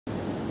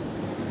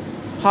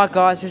Hi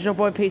guys, it's your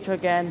boy Peter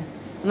again,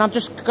 and I'm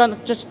just gonna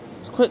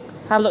quick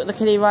have a look at the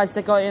kiddie rides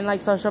they got in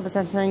Lakeside Shopping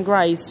Centre in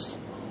Grace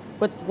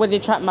with the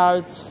trap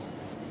modes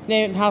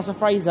near House of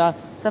Fraser.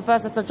 So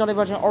first that's the Jolly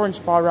Roger Orange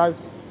Spyro.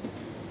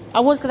 I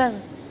was gonna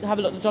have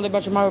a look at the Jolly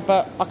Roger mode,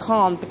 but I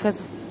can't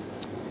because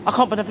I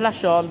can't put the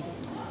flash on.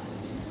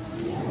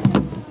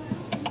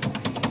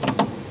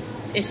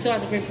 It still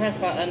has a green press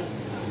button.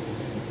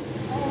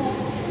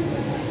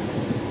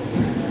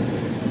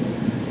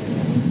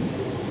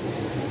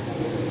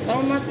 That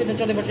reminds me of the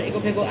Jolly Roger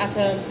Eagle Piggle at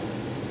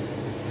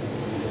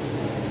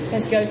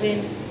Tesco's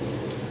in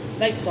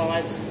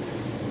Lakeside.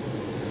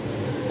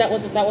 That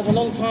was a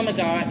long time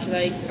ago,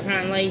 actually.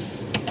 Apparently,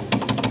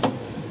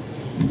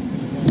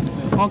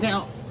 I'll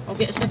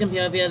get a second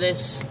POV of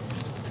this.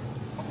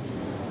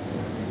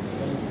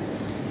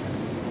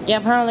 Yeah,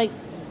 apparently,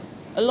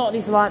 a lot of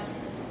these lights.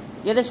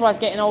 Yeah, this ride's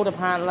getting old.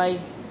 Apparently,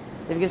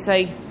 if you can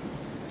see.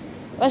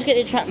 Let's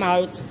get the trap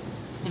mode.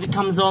 If it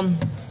comes on.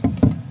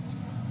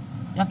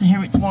 You have to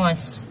hear it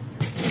twice.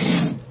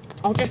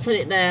 I'll just put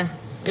it there.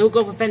 It will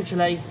go up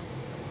eventually.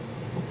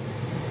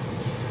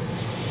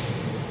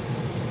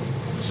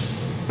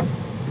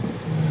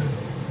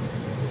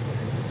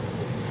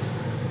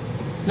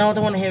 No, I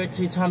don't want to hear it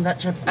 2 times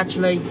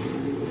actually.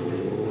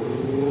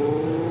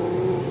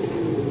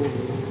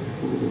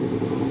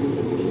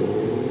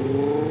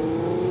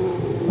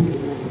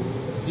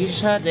 You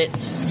just heard it.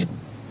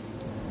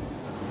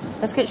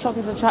 Let's get shocked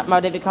into the trap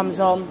mode if it comes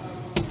on.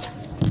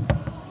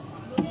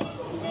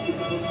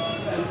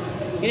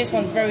 Yeah, this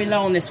one's very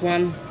low on this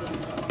one.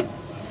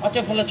 I do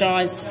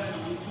apologise.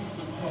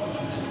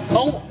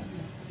 Oh,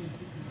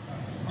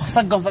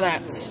 thank God for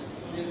that.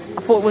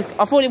 I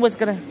thought it was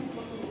gonna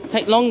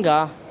take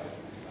longer.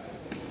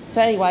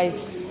 So,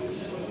 anyways.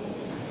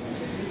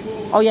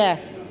 Oh yeah.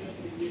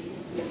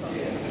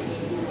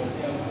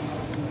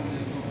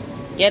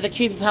 Yeah, the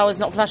QP power's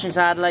not flashing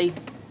sadly.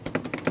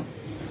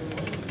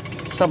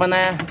 Stop on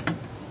there.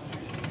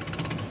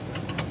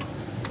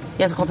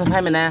 Here's a contact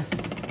payment there.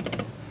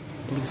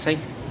 You can see.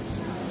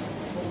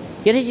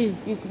 Yeah, this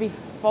used to be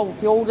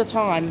faulty all the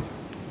time.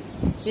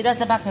 See, that's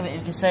the back of it,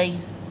 you can see.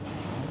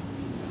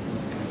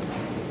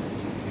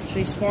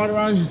 See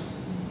Spyro.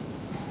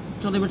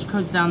 Jolly Roger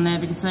codes down there,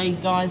 if you can see,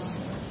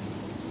 guys.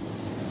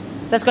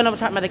 Let's go another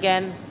track mode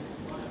again.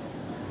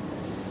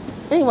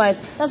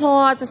 Anyways, that's all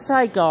I had to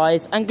say,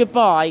 guys, and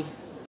goodbye.